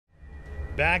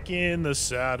Back in the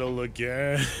saddle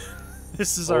again.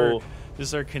 This is our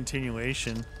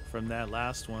continuation from that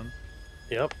last one.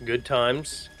 Yep, good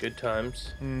times. Good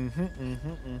times.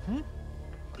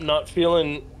 Not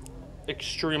feeling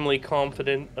extremely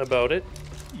confident about it.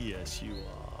 Yes, you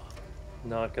are.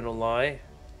 Not gonna lie.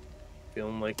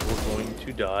 Feeling like we're going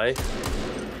to die.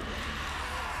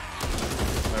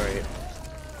 Alright.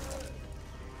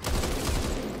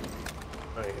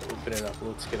 Alright, open it up.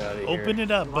 Let's get out of here. Open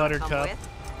it up, Buttercup. I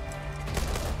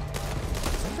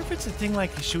wonder if it's a thing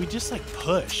like, should we just like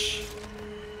push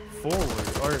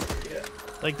forward? Or,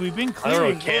 like we've been clearing. I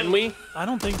don't know, can we? I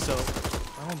don't think so.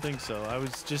 I don't think so. I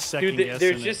was just second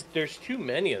guessing. There's too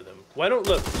many of them. Why don't,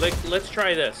 look, like, let's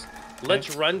try this.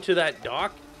 Let's run to that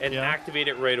dock and activate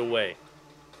it right away.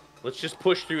 Let's just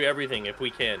push through everything if we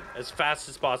can, as fast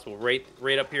as possible, right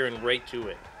up here and right to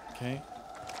it. Okay.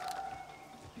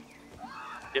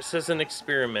 Just as an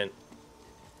experiment.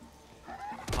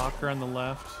 Hawker on the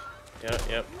left.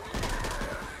 Yep.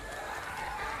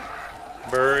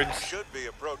 Birds. Should be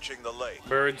approaching the lake.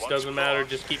 Birds, doesn't matter.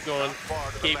 Just keep going.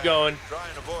 Keep going. Try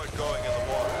and avoid going in the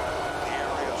water.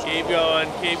 Keep going.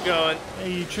 Keep going.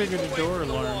 Hey, you triggered a door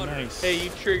alarm. Nice. Hey, you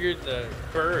triggered the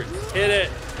birds. Hit it.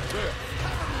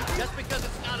 Just because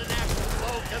it's not an actual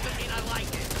boat doesn't mean I like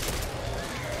it.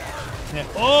 Yeah.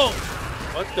 Oh!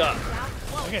 What the?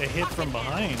 I got a hit from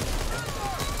behind.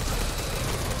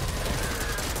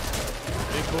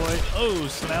 Big boy. Oh,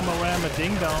 slamorama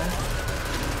ding dong.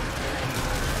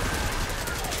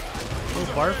 Oh,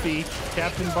 Barfy.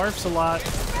 Captain barfs a lot.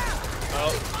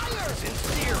 Oh.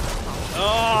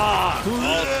 Oh!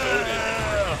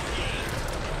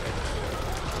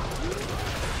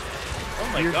 Oh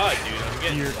my god, dude. I'm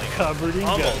getting You're like, covered in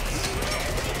almost. guts.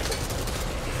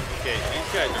 Okay, these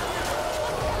guys are...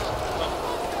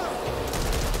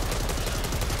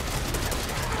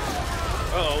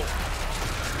 Uh-oh.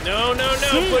 No.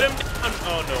 Put him down.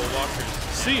 Oh, no. Walker.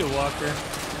 See you, Walker.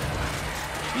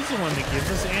 He's the one that gives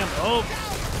us amp. Oh.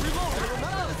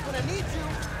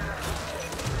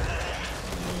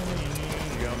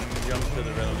 Jump to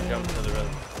the rhythm. Jump to the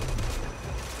rhythm.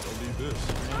 I'll do this.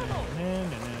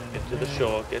 Get to the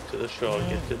shore. Get to the shore.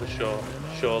 Get to the shore.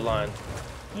 Shoreline.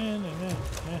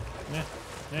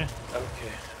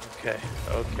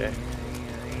 Okay.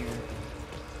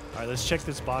 Alright, let's check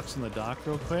this box on the dock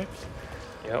real quick.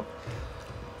 Yep.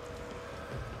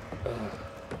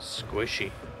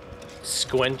 Squishy.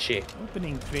 Squinchy.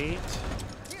 Opening crate.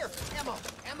 Here,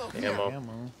 ammo.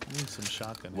 Ammo. Need some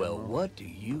shotgun Well, ammo. what do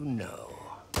you know?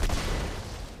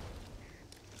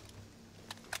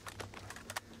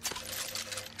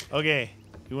 Okay,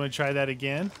 you want to try that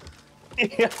again?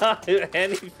 Yeah,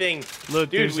 anything.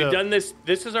 Look, dude, we've done this.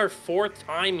 This is our 4th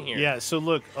time here. Yeah, so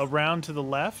look, around to the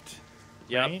left.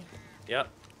 Yep. Right? Yep.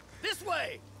 This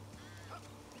way.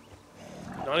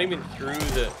 Not even through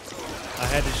the... I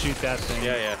had to shoot that thing.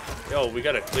 Yeah. Oh, we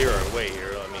gotta clear our way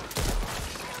here. I mean...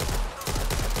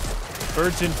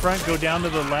 Birds in front, go down to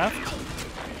the left.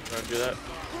 I'll do that.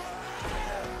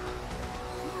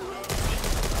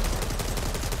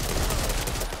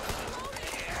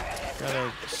 Got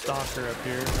a stalker up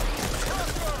here.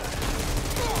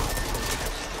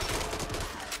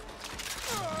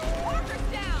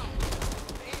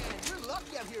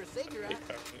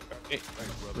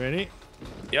 Ready?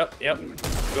 Yep.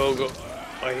 Go.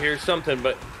 I hear something,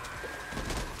 but...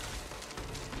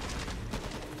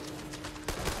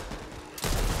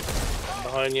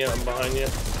 I'm behind you.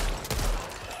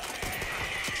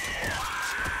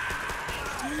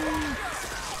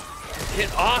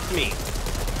 Get off me!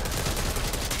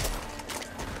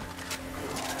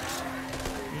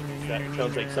 That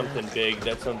sounds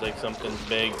like something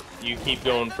big. You keep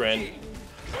going, friend.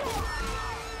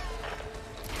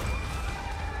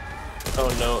 Oh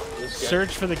no, this guy.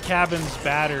 Search for the cabin's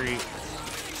battery.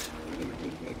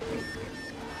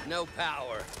 No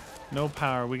power. No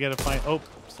power. We gotta find. Oh,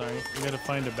 sorry. We gotta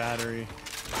find a battery.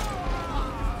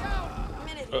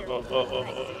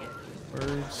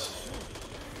 Birds.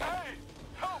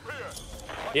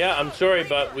 Yeah, I'm sorry,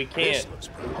 but we can't.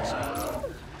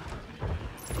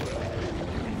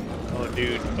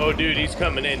 Oh, dude, he's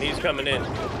coming in.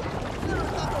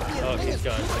 Oh, he's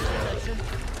gone.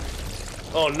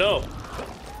 Oh, no.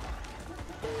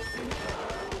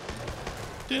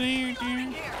 Did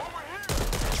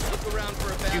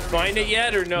you find it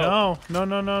yet or no?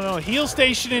 No. Heal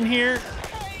station in here.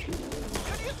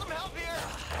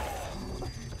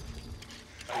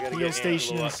 Heal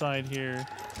station inside here.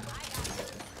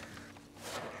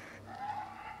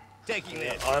 Taking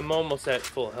this. I'm almost at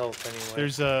full health anyway.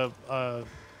 There's a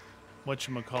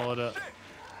whatchamacallit, a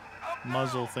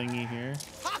muzzle thingy here.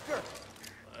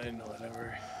 fine,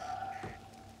 whatever.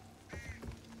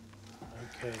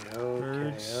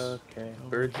 Okay.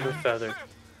 Birds of a feather.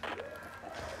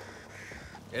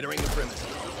 Entering the perimeter.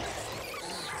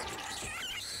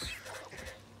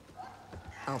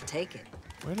 I'll take it.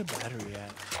 Where the battery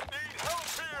at?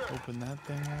 Open that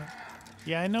thing up.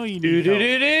 Yeah, I know you need help.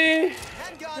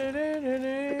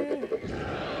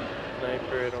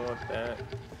 Sniper, I don't want that.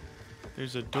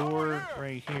 There's a door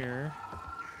right here.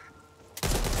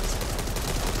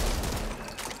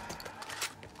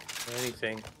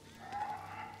 Anything.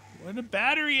 Where the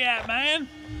battery at, man?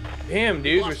 Damn,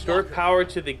 dude, restore power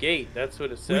to the gate. That's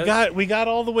what it says. We got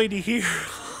all the way to here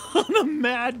on a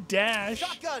mad dash.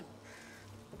 Shotgun.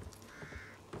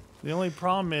 The only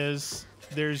problem is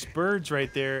there's birds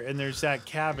right there and there's that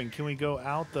cabin. Can we go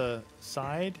out the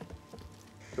side?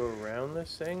 Go around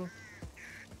this thing?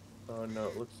 Oh no,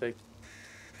 it looks like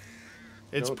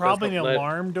It's no, probably that's an not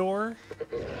alarm door.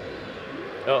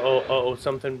 Uh-oh,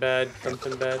 something bad,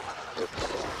 something bad.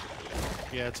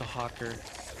 Yeah, it's a hawker.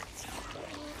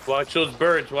 Watch those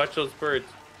birds, watch those birds.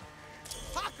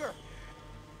 Hawker.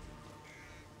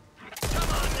 Let's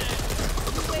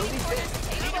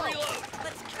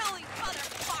kill these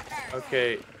motherfuckers.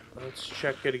 Okay, let's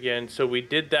check it again. So we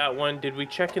did that one. Did we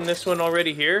check in this one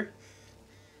already here?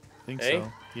 I think Hey?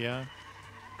 so. Yeah.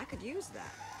 I could use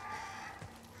that.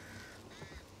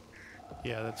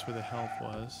 Yeah, that's where the health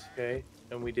was. Okay,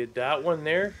 and we did that one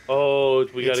there. Oh,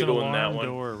 we It's gotta an go in that alarm one.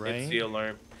 door, right? It's the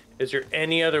alarm. Is there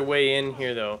any other way in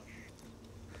here though?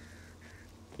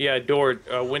 Yeah, door,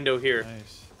 window here.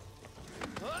 Nice.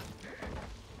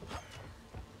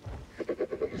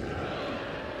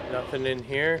 Nothing in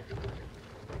here.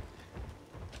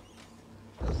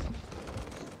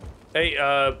 Hey,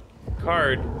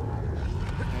 card.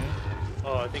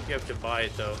 Oh, I think you have to buy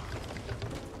it though.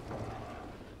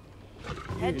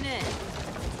 Heading in.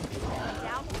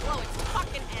 Down below, it's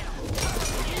fucking animal.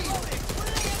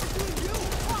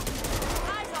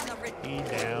 Eyes on the Ridden. E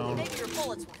down. Maybe your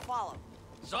bullets will follow.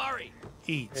 Sorry.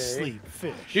 Eat, Okay. sleep,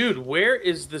 fish. Dude, where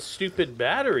is the stupid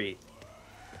battery?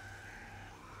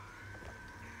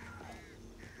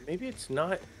 Maybe it's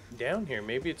not down here.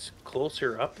 Maybe it's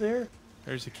closer up there.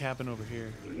 There's a cabin over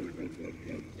here.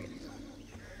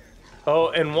 Oh,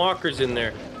 and Walker's in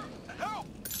there. Help!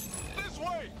 This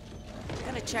way! I'm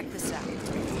gonna check this out.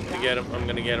 I'm gonna get him. I'm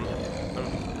gonna get him. Come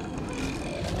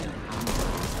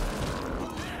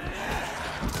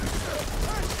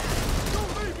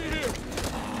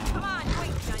on, you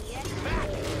ain't done yet.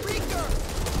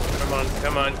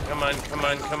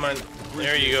 Come on.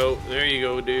 There you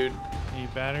go, dude. Any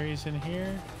batteries in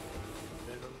here?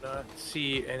 I do not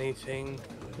see anything.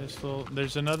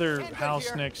 There's another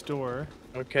house next door.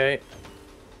 Okay.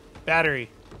 Battery.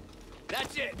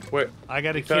 That's it. Where? I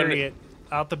gotta You found carry it.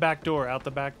 Out the back door. Out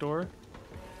the back door.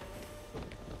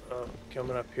 Oh,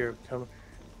 coming up here. Coming.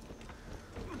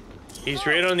 He's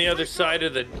right on the other side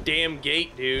of the damn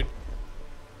gate, dude.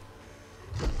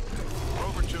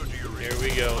 Rover 2 to your rear. Here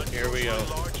we go. Here we go.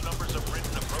 Large numbers of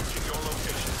Ridden approaching your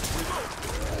location.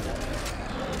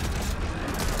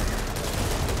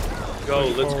 Go.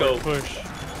 Let's go. Forward, push.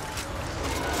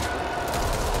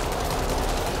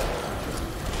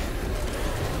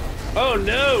 Oh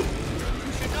no! You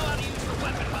should know how to use your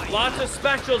weapon by Lots of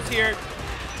specials here.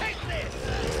 Take this.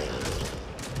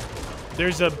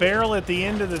 There's a barrel at the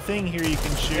end of the thing here you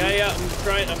can shoot. Yeah. I'm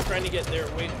trying to get there.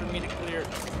 Wait for me to clear.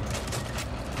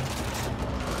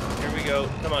 Here we go.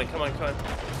 Come on.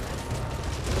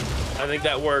 I think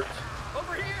that worked.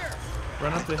 Over here.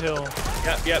 Run up the hill.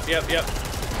 Yep.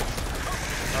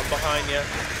 I'm behind you.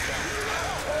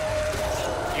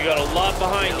 You got a lot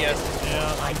behind you.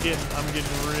 Yeah, I'm getting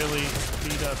really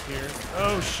beat up here.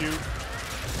 Oh shoot.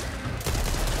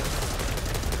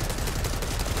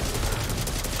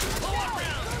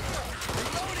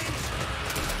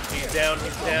 He's down.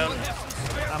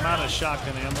 I'm out of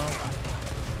shotgun ammo.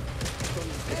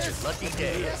 It's your lucky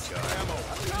day.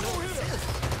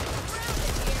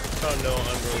 Oh no,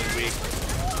 I'm really weak.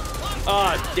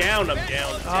 Ah, down. I'm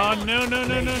down. Oh no.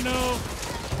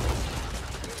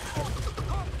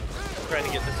 I'm trying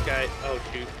to get this guy. Oh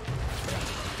shoot.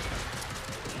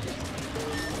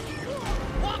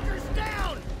 Walker's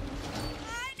down.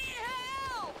 I need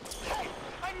help!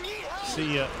 I need help.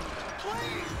 See ya.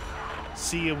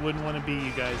 Wouldn't want to be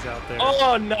you guys out there.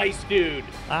 Oh, nice, dude.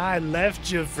 I left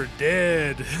you for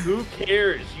dead. Who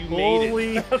cares? You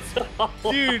made it. That's all.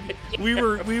 Dude, we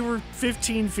were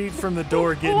 15 feet from the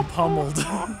door getting pummeled.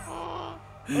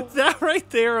 That right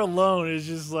there alone is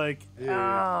just like,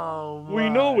 oh We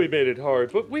know we made it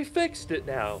hard, but we fixed it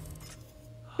now.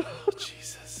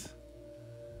 Jesus.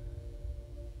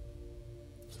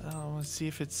 Oh, Let's see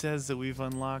if it says that we've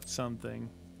unlocked something.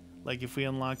 Like if we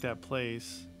unlock that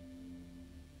place.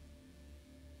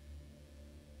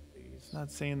 It's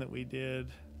not saying that we did.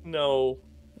 No.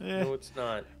 Eh. No, it's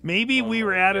not. Maybe we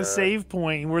were at a save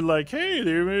point and we're like, hey,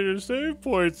 they made a save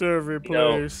points every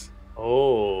place.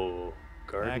 Oh,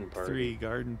 garden Act party. 3,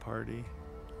 garden party.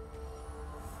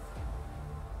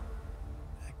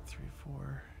 Act 3,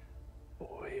 4.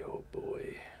 Boy, oh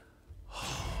boy.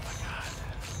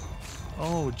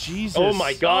 Oh, Jesus. Oh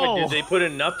my God, Oh. did they put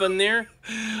enough in there?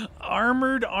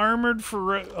 Armored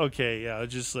for... Okay, yeah,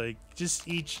 just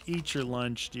eat your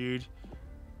lunch, dude.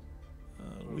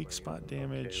 Weak spot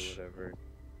damage. Okay, whatever.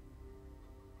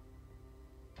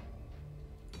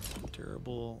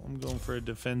 Durable. I'm going for a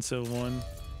defensive one.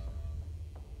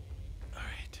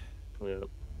 Alright. Yep.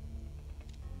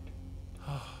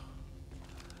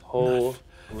 Holy.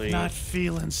 Not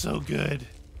feeling so good.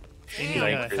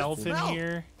 Any health in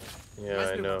here?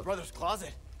 Yeah, I know. Brother's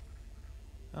closet.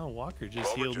 Oh, Walker just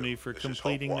Rover healed 2, me for this is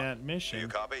completing Hope 1. that Do you mission.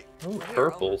 copy? Oh,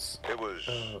 purples. It was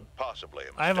possibly a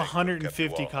mistake. I have to have kept you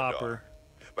 150 all in the copper.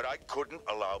 dark, but I couldn't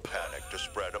allow panic to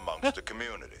spread amongst the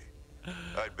community.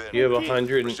 I'd been You have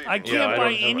 100. I receiving can't I buy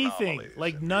don't have anything. anomalies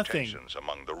Like and nothing. mutations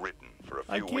among the Ridden for a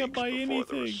I few can't weeks buy before the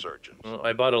anything. resurgence. Well,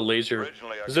 I bought a laser.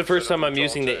 Originally, I This is the first time I'm considered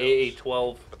using the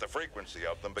tall AA-12. But the frequency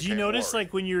of them Do you became notice, worrying.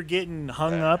 like, when you're getting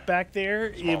hung up back there,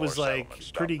 it Smaller was, like, settlements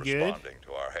stopped pretty good? responding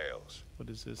to our hails. What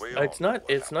is this? We It's all know not.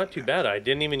 what It's not happened too next. bad. I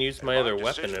didn't even use my And other my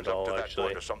weapon decisions at up all, to that actually.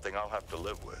 point are something I'll have to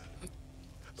live with.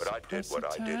 But I did Suppress what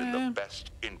I the did in the time. best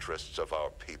interests of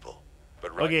our people.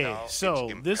 But right Okay, now, so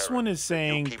it's this one is imperative that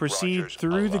you saying keep proceed Rogers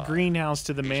through the alive. greenhouse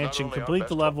to the He's not mansion, only our complete best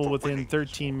the hope level for within winning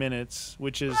 13 minutes,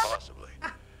 which is possibly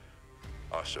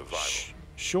our survival.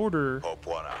 shorter Hope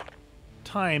 1 out.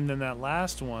 time than that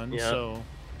last one. Yeah. So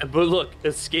But look,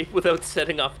 escape without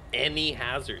setting off any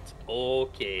hazards.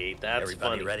 Okay, that's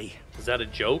Everybody funny. ready? Is that a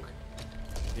joke?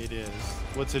 it is.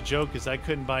 What's a joke is I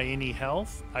couldn't buy any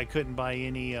health. I couldn't buy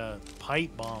any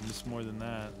pipe bombs more than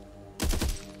that.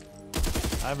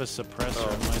 I have a suppressor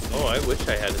on my thing. Oh, I wish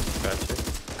I had a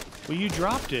suppressor. Well, you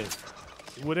dropped it.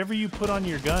 Whatever you put on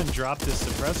your gun dropped this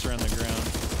suppressor on the ground.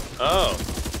 Oh,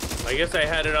 I guess I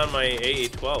had it on my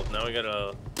AA-12. Now I got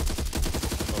a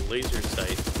laser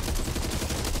sight.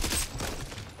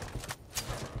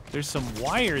 There's some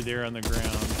wire there on the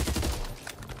ground.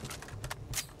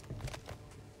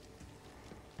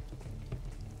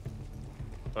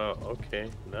 Oh, okay.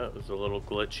 That was a little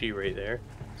glitchy right there.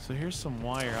 So here's some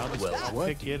wire. I'll just Well, I'll what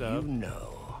pick do it up. you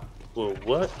know? Well,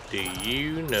 what do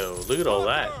you know? Look at all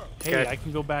that. Hey, God, I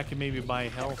can go back and maybe buy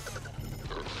health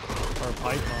or a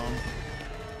pipe bomb.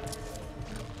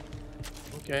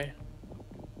 okay.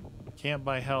 Can't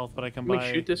buy health, but I can Can we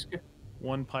buy shoot this guy?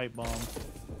 one pipe bomb.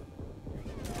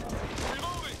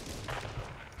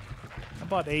 I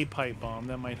bought a pipe bomb.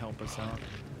 That might help us out.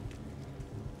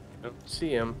 Don't see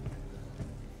him.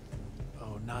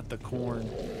 Oh, not the corn.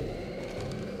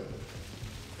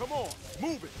 Come on,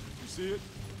 move it. You see it?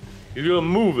 You gotta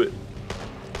move it.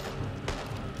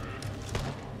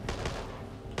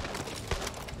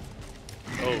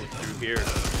 Oh, through here.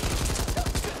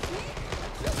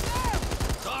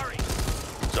 Sorry.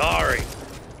 Sorry.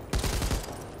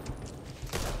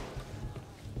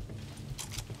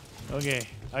 Okay,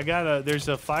 I got a. There's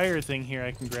a fire thing here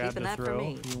I can grab Keeping to that for throw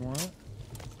me. if you want.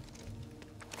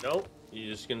 Nope.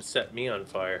 You're just gonna set me on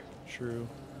fire. True.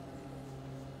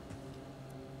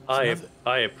 I nothing-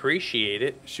 I appreciate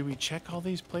it. Should we check all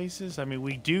these places? I mean,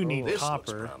 we do need This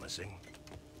copper. looks promising.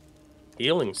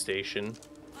 Healing station.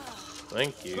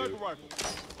 Thank you. Sniper rifle.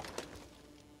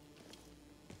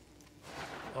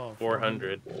 Oh,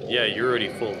 400. Yeah, you're already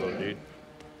full though, dude.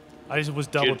 I just was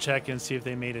double Dude. checking see if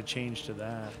they made a change to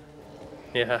that.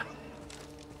 Yeah.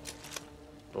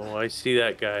 Oh, I see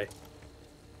that guy.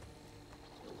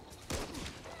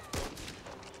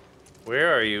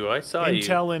 Where are you? I saw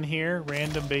Intel in here,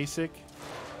 random basic.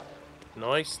 you.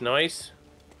 Nice, nice.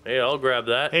 Hey, I'll grab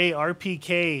that. Hey,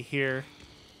 RPK here.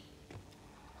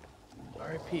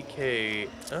 RPK.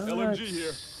 LMG That's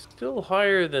here. still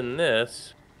higher than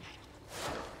this.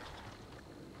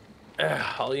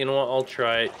 You know what? I'll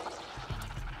try it.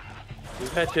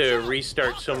 We've had to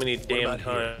restart so many damn about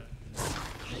here?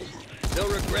 times. No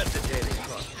regret the day they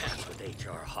crossed paths with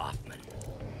H.R. Hoffman.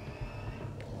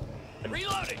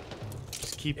 Reloading!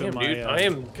 Just keeping Damn, my dude, I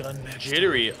am gun next to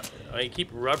jittery. I keep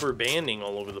rubber banding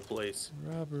all over the place.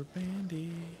 Rubber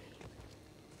bandy.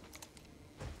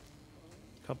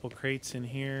 Couple crates in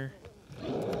here.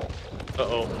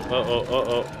 Uh-oh, uh-oh,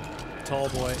 uh-oh. Tall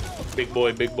boy. Big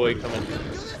boy coming.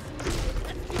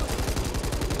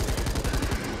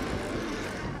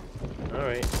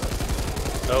 Alright.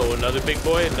 Oh, another big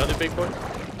boy. Another big boy.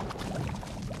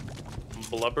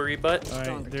 Blubbery butt. All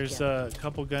right, there's a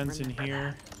couple guns in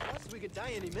here. We could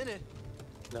die any minute.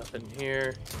 Nothing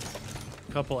here.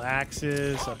 Couple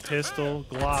axes, a pistol,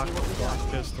 Glock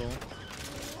pistol.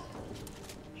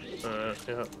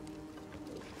 Yeah.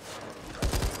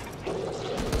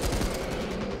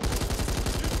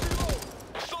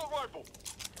 Assault rifle.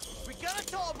 We got a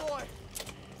tall boy.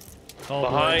 Tall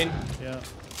Behind. boy. Yeah.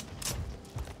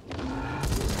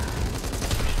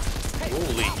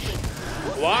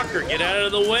 Holy. Walker, get out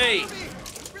of the way.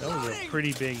 That was a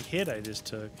pretty big hit I just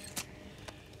took.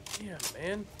 Yeah,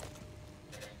 man.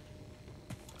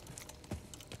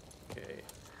 Okay.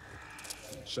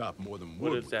 Shop more than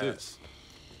What wood is with that? this.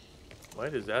 Why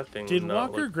does that thing Did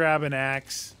not Walker look... grab an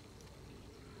axe?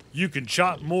 You can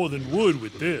chop more than wood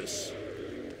with this.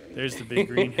 There's the big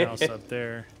greenhouse up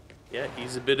there. Yeah,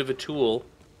 he's a bit of a tool.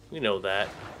 We know that.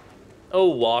 Oh,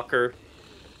 Walker.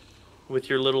 With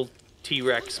your little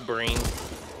T-Rex brain.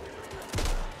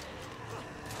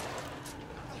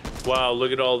 Wow,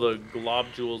 look at all the glob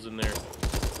jewels in there.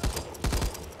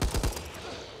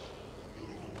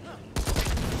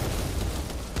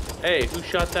 Hey, who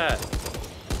shot that?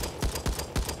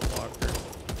 Walker.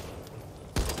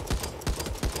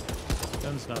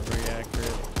 Gun's not very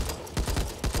accurate.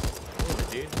 Oh,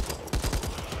 dude.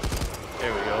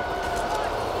 There we go.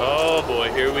 Oh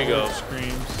boy, here we go.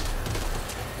 Screams.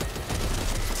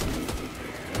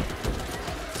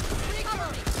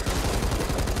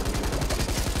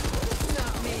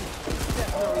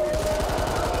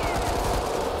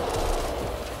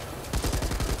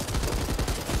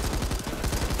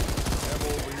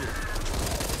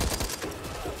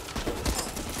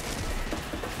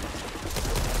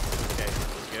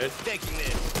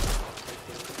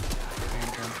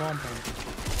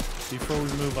 Before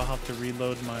we move, I'll have to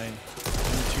reload my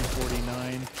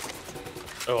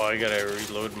M249. Oh, I gotta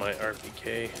reload my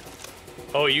RPK.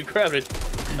 Oh, you grabbed it.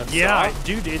 Yeah,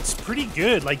 dude, it's pretty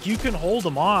good. Like, you can hold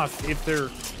them off if they're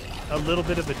a little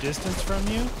bit of a distance from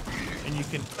you, and you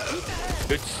can...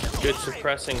 Good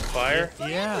suppressing fire.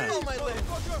 Yeah.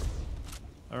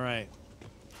 All right.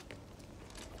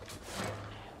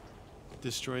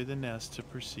 Destroy the nest to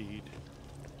proceed.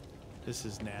 This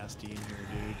is nasty in here,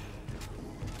 dude.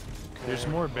 There's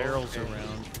more barrels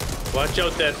around. Watch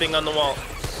out, that thing on the wall.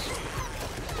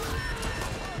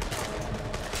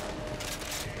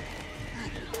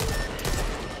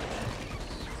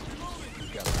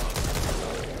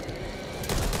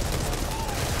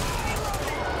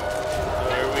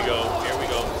 Here we go. Here we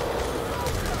go.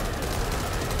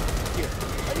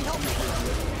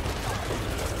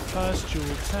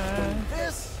 Pustule time.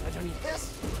 This. I don't need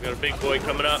this. We got a big boy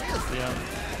coming up. Yeah.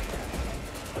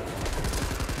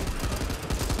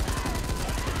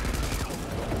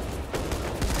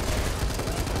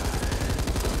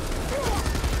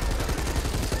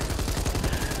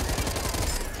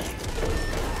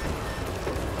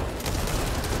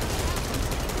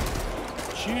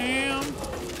 Jam.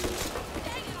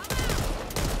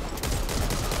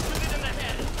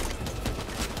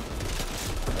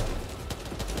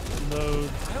 Load.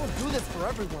 I don't do this for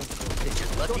everyone. It's your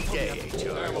lucky day,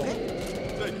 HR.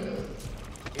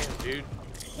 Damn, dude.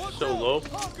 So low.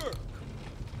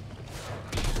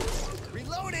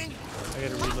 Reloading. I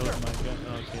gotta reload my gun.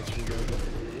 Oh, okay, it's reloaded.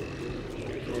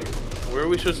 Where are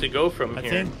we supposed to go from I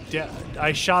here? think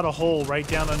I shot a hole right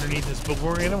down underneath this, but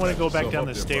we're gonna want to go back down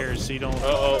the stairs so you don't.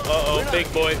 Uh-oh,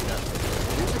 big boy.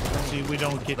 See, we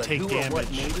don't get But take who or what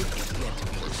damage. made it is yet to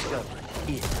be discovered,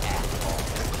 if at all.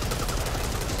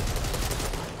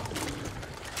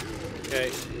 Okay.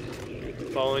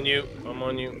 Following you. I'm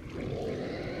on you.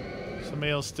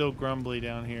 Somebody else still grumbly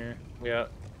down here. Yeah.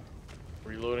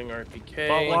 Reloading RPK.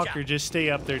 But Walker, just stay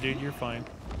up there, dude. You're fine.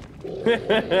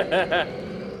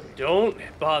 Don't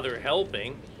bother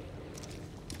helping.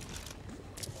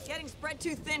 Getting spread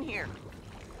too thin here.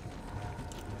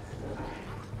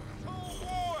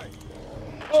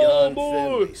 John boy!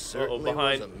 Finley certainly was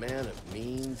behind. a man of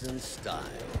means and style.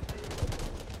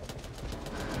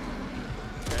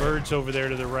 Birds over there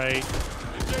to the right.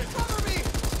 Cover me.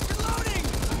 Reloading.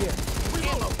 Here.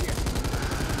 Reload. Here.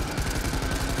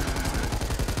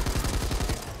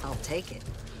 I'll take it.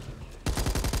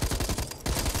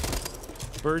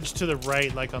 Birds to the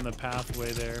right, like on the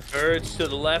pathway there. Birds to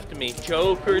the left of me.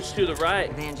 Jokers to the right.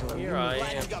 Evangelo, Here I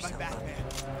am. Got my Batman.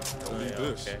 Oh, yeah,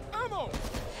 this. okay. Ammo.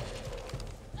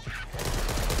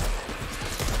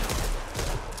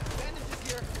 Bandages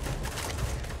here.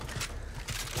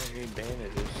 I need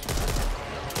bandages.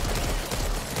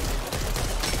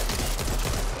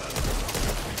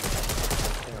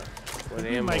 I What think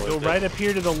we ammo might is go it? right up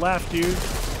here to the left, dude.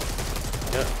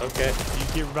 Yeah, okay. You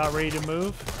get about ready to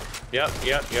move? Yep.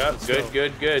 Let's Good, go.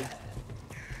 good.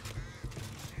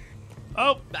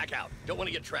 Oh! Back out. Don't want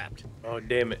to get trapped. Oh,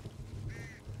 damn it.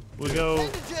 We'll go.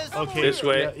 Okay. This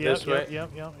way, Yep, this way.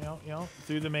 Yep.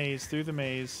 Through the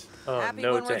maze. Oh, Happy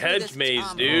no, when it's we're a through hedge this maze,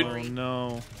 tomfoolery. dude. Oh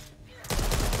no.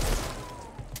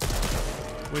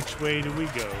 Which way do we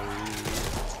go?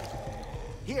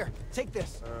 Here, take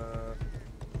this.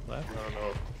 Left? No.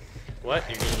 What?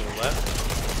 You're going to the left?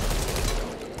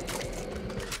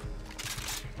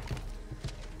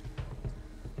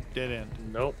 Dead end.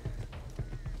 Nope.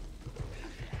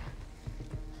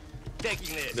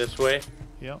 Taking this. This way?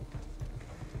 Yep.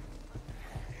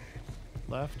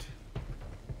 Left.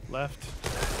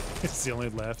 It's the only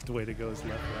left way to go is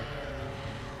left.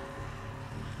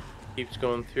 Keeps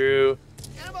going through.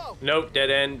 Ammo! Nope, dead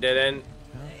end. There's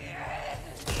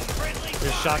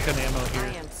shotgun ammo I here.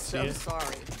 am See so it?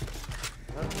 sorry.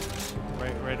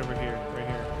 Right over here. Right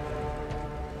here.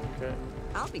 Okay.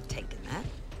 I'll be taking that.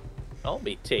 I'll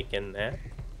be taking that.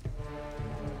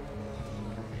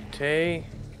 Okay.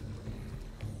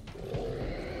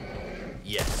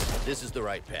 Yes, this is the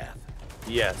right path.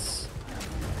 Yes.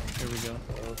 Here we go.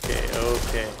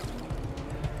 Okay.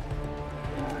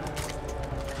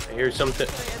 I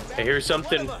hear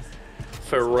something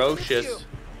ferocious.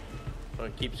 Oh,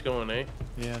 it keeps going, eh?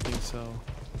 Yeah, I think so.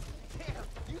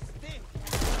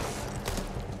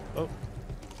 Oh.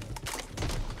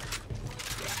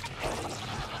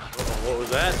 What was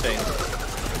that thing?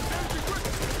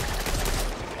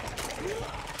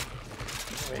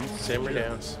 Simmer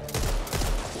down.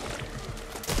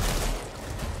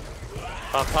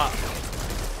 Pop.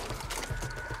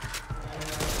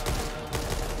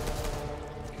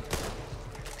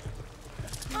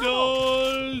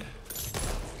 Gold!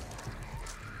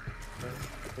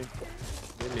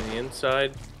 Maybe the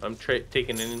inside. I'm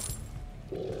taking it in.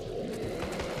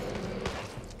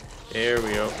 There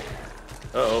we go.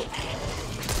 Uh-oh.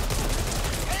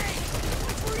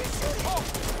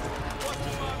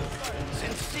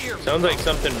 Sounds like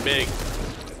something big.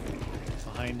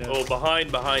 Behind us. Oh,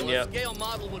 behind, yeah. Scale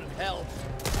model would have helped.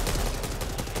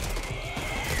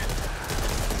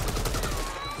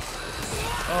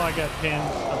 Oh, I got pinned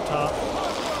up top.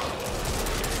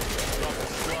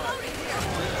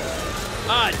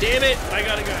 Ah, damn it! I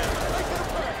gotta go.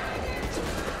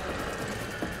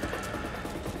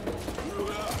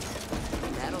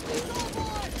 That'll do.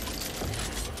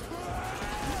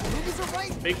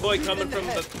 Big boy coming from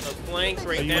the flank Are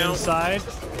right you now. inside?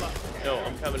 No,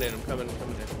 I'm coming in.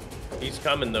 He's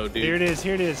coming though, dude. Here it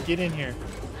is. Get in here.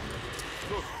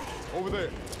 Over there.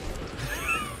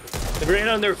 Right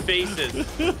on their faces.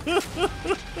 I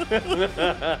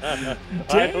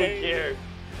don't care.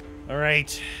 All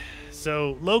right.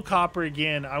 So, low copper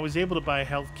again. I was able to buy a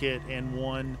health kit and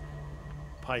 1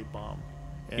 pipe bomb.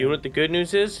 And You know what the good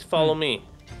news is? Follow me.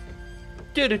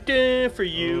 Da-da-da for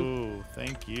you. Oh,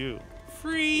 thank you.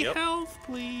 Free Yep. health,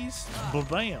 please.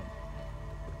 Ba-bam.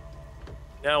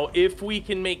 Now, if we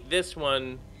can make this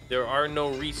one, there are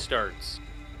no restarts.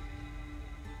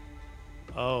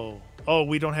 Oh,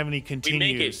 we don't have any We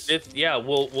continues. make it. Yeah,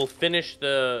 we'll finish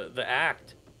the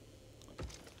act.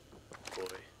 Boy.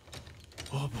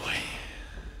 Oh boy.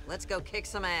 Let's go kick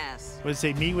some ass. What does it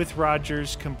say? Meet with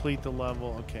Rogers, complete the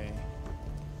level. Okay.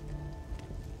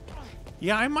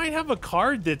 Yeah, I might have a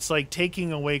card that's like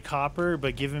taking away copper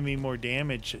but giving me more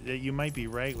damage. You might be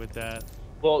right with that.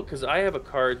 Well, because I have a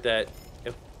card that,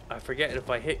 if I forget, if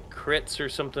I hit crits or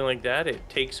something like that, it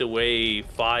takes away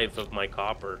 5 of my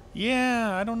copper.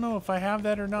 Yeah, I don't know if I have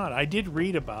that or not. I did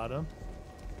read about them.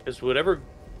 Because whatever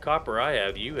copper I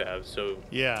have, you have, so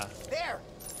Yeah. There!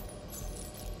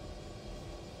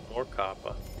 more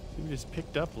copper. We just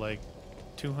picked up like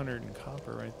 200 in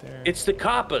copper right there. It's the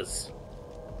coppers.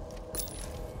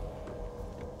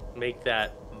 Make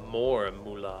that more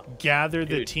moolah. Gather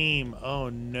the Dude. team. Oh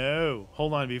no.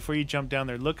 Hold on, before you jump down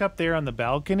there, look up there on the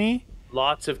balcony.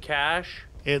 Lots of cash.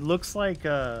 It looks like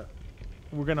we're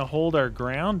gonna hold our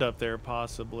ground up there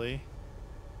possibly.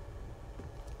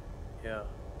 Yeah.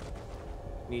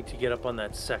 Need to get up on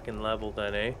that second level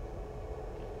then, eh?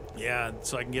 Yeah,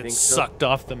 so I can get Think so? sucked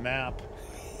off the map.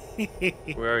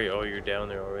 Where are you? Oh, you're down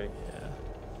there already.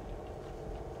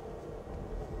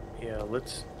 Yeah. Yeah,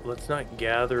 let's not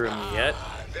gather them yet.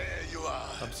 There you are.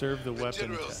 Observe the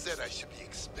weapon General test. said I should be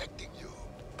expecting you.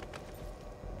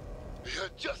 You're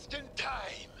just in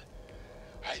time.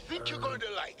 I think you're going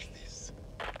to like this.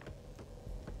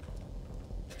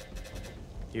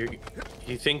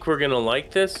 You think we're gonna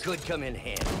like this? Could come in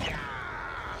handy.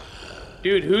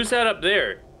 Dude, who's that up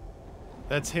there?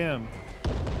 That's him.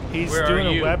 He's Where are doing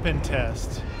a you? weapon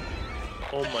test.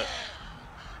 Oh my.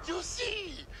 You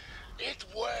see, it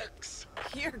works.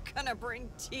 You're gonna bring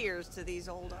tears to these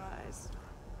old eyes.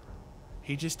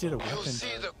 He just did a You'll weapon.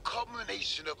 see the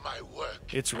culmination of my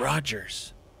work. It's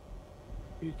Rogers.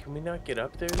 Dude, can we not get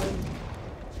up there then?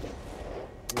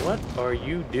 What are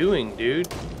you doing, dude?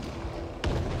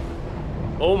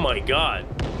 Oh my god.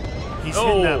 He's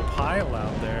hitting that pile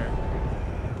out there.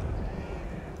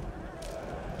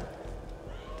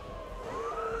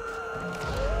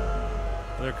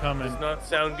 They're coming. Does not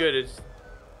sound good.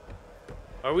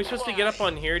 Are we supposed to get up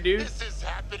on here, dude? This is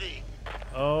happening.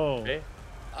 Oh. Okay.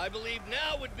 I believe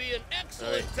now would be an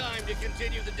excellent time to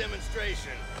continue the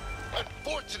demonstration.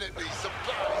 Unfortunately,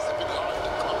 supplies have been hard to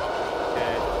come by.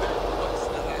 Okay. What's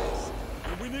the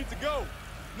last? We need to go.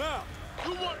 Now.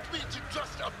 You want me to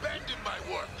just abandon my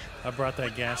work? I brought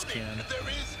that gas can. There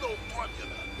is no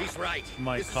formula. He's right.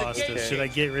 Might This is a cost game us. Should I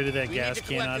get rid of that We gas need to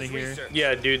can collect out of this here? research.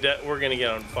 Yeah, dude, we're gonna get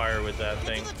on fire with that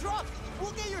thing. the truck.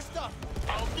 We'll get your stuff.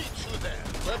 I'll meet you there.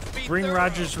 Let's be Bring thorough,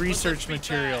 Rogers but research let's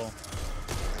be material.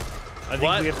 fast. I think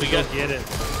What? we have to We go got- get it.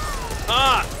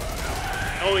 Ah!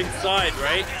 Oh, inside,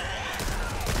 right?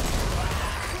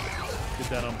 Did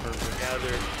that on purpose.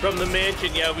 Gather. From the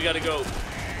mansion, yeah, we gotta go.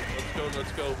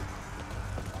 Let's go.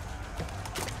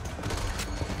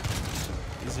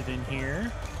 Is it in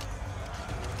here?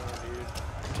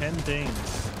 10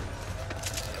 things.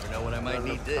 Never know when I might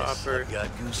need this. Copper. I've got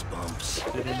goosebumps.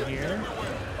 Is it in here?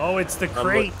 Oh, it's the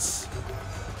crates.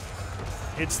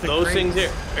 It's the Those crates. things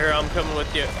here. Here, I'm coming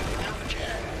with you.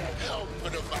 Help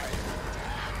with a fire.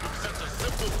 Such a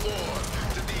simple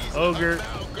form to these Ogre.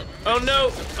 amalgam- Oh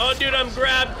no! Oh, dude, I'm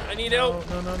grabbed. I need No, help.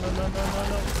 no.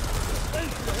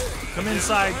 Come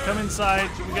inside. Come inside.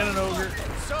 We got an ogre.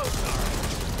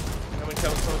 Coming.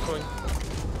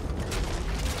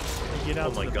 Get out Oh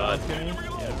to my the God. balcony.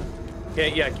 Yeah.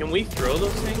 Okay, yeah. Can we throw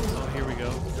those things? Oh, here we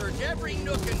go. Search every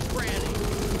nook and cranny.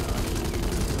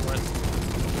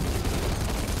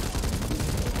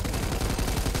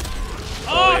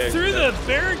 Oh, yeah, through yeah. the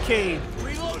barricade.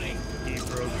 Reloading. He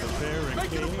broke the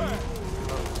barricade.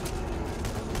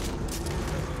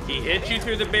 He hit you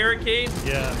through the barricade?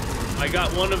 Yeah. I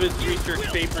got one of his research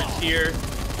papers here.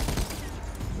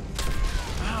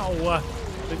 Ow.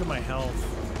 Look at my health.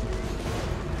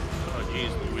 Oh,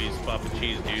 jeez, Louise, Papa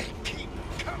Cheese, dude. Keep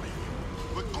coming.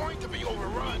 We're going to be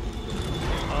overrun.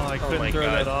 Oh, I couldn't my throw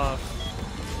God. that off.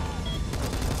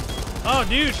 Oh,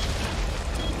 dude.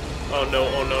 Oh no!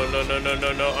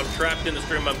 No! I'm trapped in this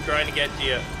room. I'm trying to get to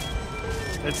you.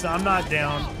 I'm not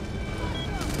down.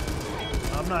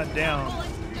 I'm not down.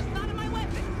 That's not in my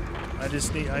weapon.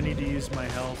 I need to use my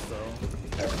health though.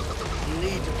 You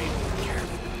need to be more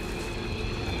careful.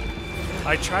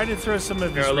 I tried to throw some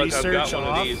of his Here, look, I've research got one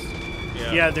off. of these.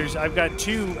 Yeah, I've got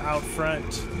 2 out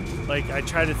front. Like I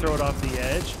tried to throw it off the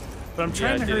edge, but I'm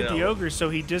trying I to did hurt it the out. ogre so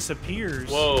he disappears.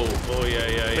 Whoa! Oh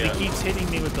yeah. But he keeps hitting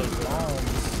me with those bombs.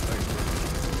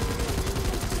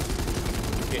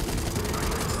 Okay.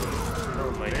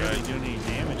 Oh my Barely God! doing any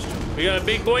damage to him. We got a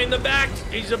big boy in the back.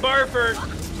 He's a barfer.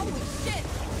 Holy shit.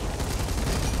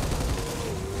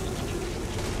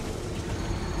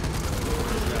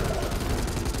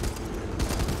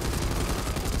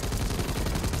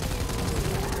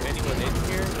 Anyone in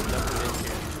here? There's nothing in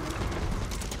here.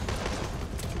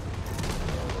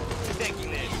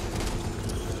 Taking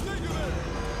this.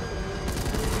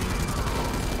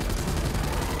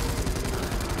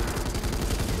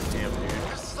 Damn, dude.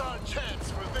 This is our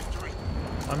chance for victory.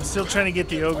 I'm still trying to get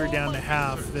the ogre down to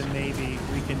half. Then maybe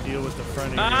we can deal with the front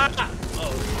area. Ah!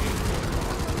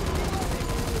 Oh.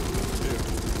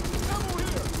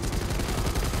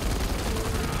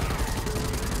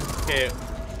 Okay.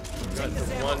 Got the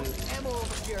one. Ammo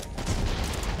over here.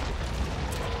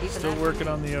 Still working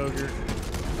on the ogre.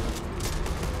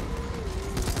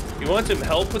 You want some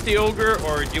help with the ogre,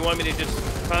 or do you want me to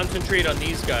just concentrate on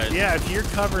these guys? Yeah, if you're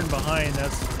covering behind,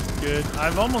 that's good.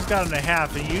 I've almost got him to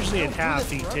half, and usually at half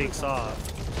he takes off.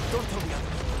 Don't tell me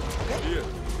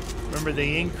Remember,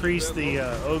 they increase the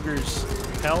ogre's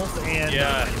health and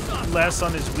Yeah. less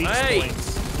on his weak Hey!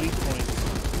 points. Weak points.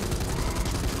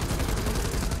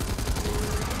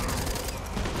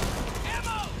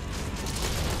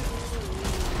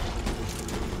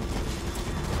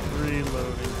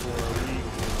 Reloading for a week.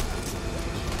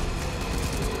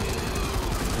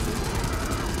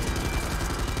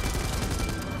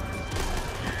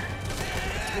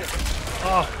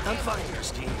 Oh, I'm fine,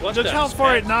 Christine. What look the how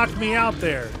far heck? it knocked me out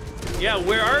there. Yeah,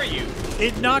 where are you?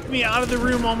 It knocked me out of the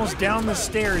room almost down the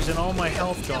stairs and all my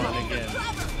health gone again.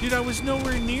 Dude, I was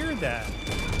nowhere near that.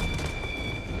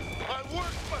 My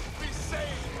work must be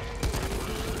saved.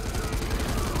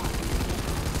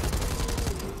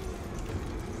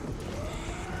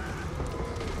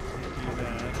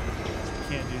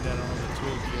 need that on the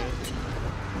toolkit.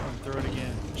 Come on, throw it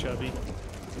again, chubby.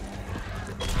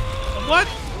 What?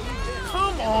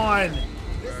 Come on!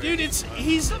 Dude,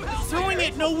 he's throwing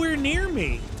it nowhere near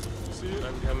me.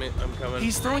 I'm coming.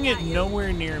 He's throwing it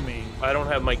nowhere near me. I don't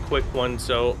have my quick one,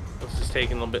 so this is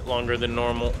taking a little bit longer than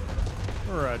normal.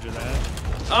 Roger that.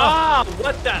 Ah!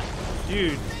 What the?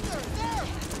 Dude.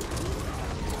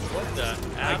 What the?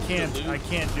 I can't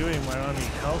do it when I don't have any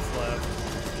health left.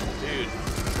 Dude.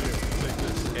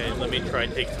 Okay, let me try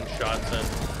and take some shots then.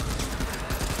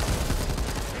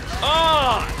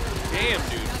 Ah! Damn,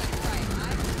 dude.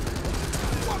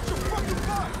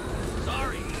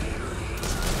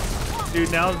 Dude,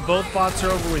 now both bots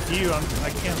are over with you. I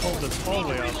can't hold this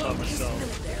hallway off by myself.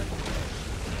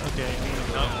 Okay,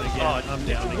 I'm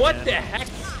down again. What the heck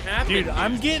happened? Dude,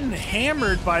 I'm getting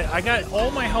hammered by. I got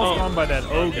all my health gone by that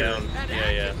ogre.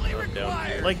 Yeah, I'm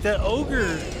down. Like that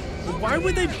ogre. Why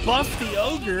would they buff the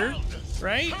ogre,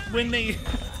 right? When they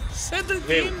said the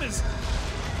game is.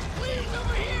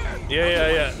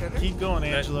 Yeah. Keep going,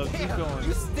 Angelo. Keep going.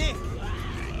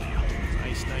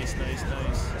 Nice.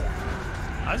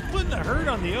 I was putting the hurt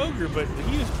on the ogre, but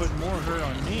he was putting more hurt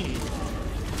on me.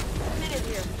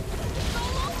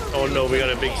 Oh no, we got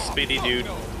a big speedy dude.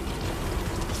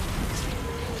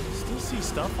 Still see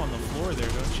stuff on the floor there,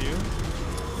 don't you?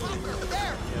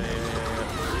 Yeah.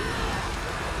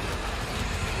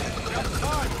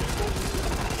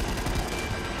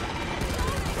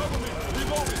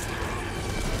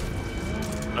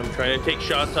 I'm trying to take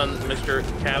shots on Mr.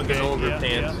 Captain Ogre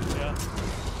Pants. Yeah.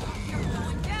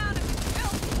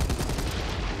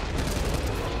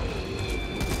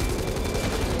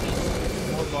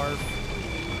 More barf.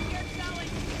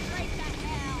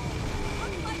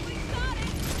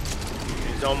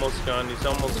 He's almost gone,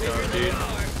 dude.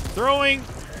 Throwing!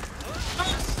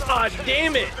 Ah,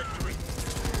 damn it!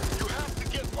 You have to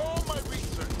get all my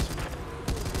research.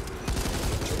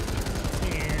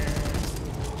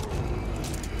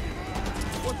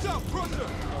 Watch out, Crusher!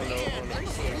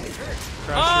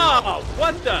 Ah,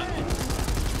 what the?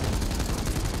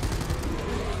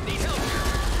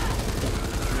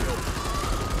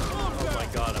 Oh my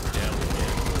god, I'm down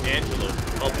again. Angelo,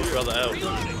 help your brother out.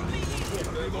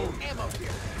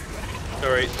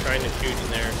 Sorry, trying to shoot in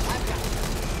there.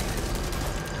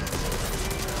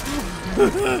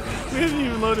 We haven't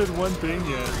even loaded one thing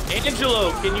yet.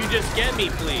 Angelo, can you just get me,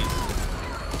 please?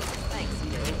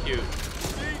 Thank you.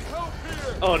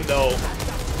 Oh no.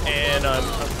 And I'm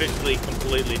officially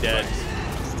completely dead.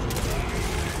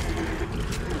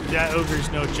 That ogre's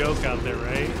no joke out there,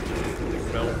 right?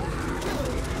 No.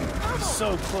 He's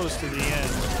so close to the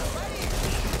end.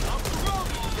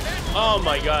 Oh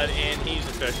my god, and he's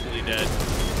officially dead.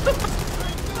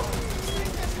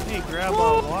 Hey, grab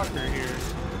our walker here.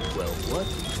 Well, what?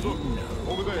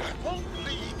 Over there. I won't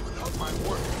leave without my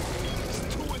work. It's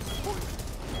too important.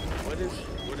 What is,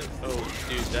 oh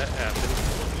dude, that happened.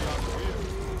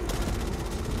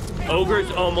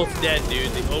 Ogre's almost dead,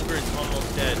 dude. The ogre is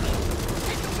almost dead.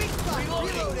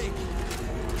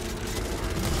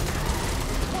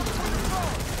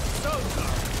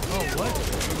 Oh, what?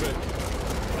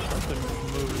 Something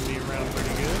moving me around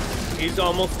pretty good. He's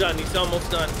almost done.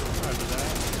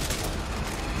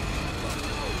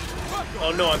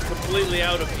 Oh no, I'm completely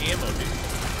out of ammo, dude.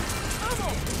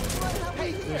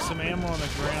 There's some ammo on the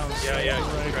ground. Yeah,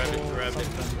 grab it.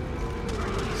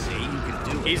 See, you can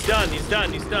do it. He's done.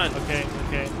 Okay.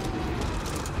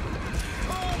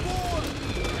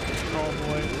 Oh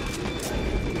boy.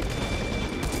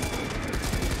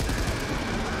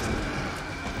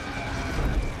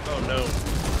 Oh no.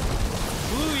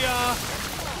 Booyah!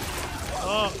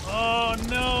 Oh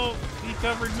no! He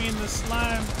covered me in the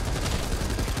slime.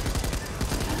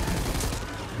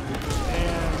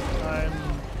 And I'm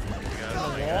in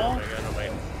the wall.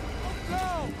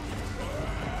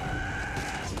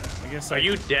 I guess. Are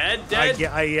you dead?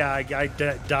 I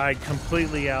died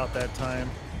completely out that time.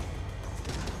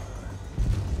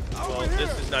 Well,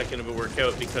 this is not going to work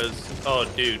out because, oh,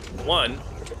 dude,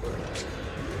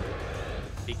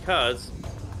 because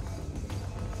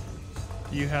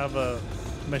you have a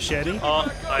machete. Oh,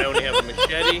 I only have a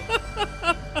machete.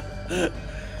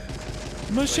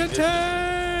 Machete!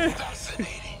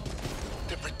 Fascinating.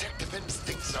 Their protective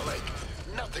instincts are like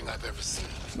nothing I've ever seen.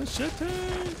 Machete!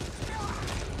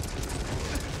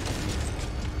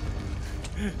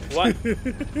 What?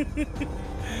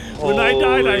 When I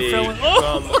died, I fell in.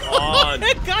 Oh, come on.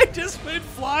 That guy just went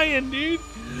flying, dude.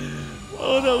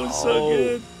 Oh, that was so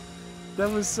good. That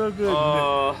was so good.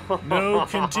 No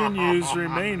continues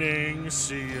remaining.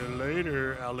 See you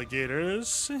later,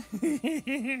 alligators.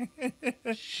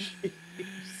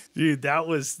 Dude, that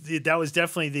was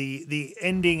definitely the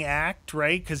ending act,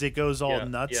 right? Because it goes all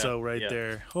nutso right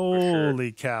there.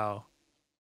 Holy cow.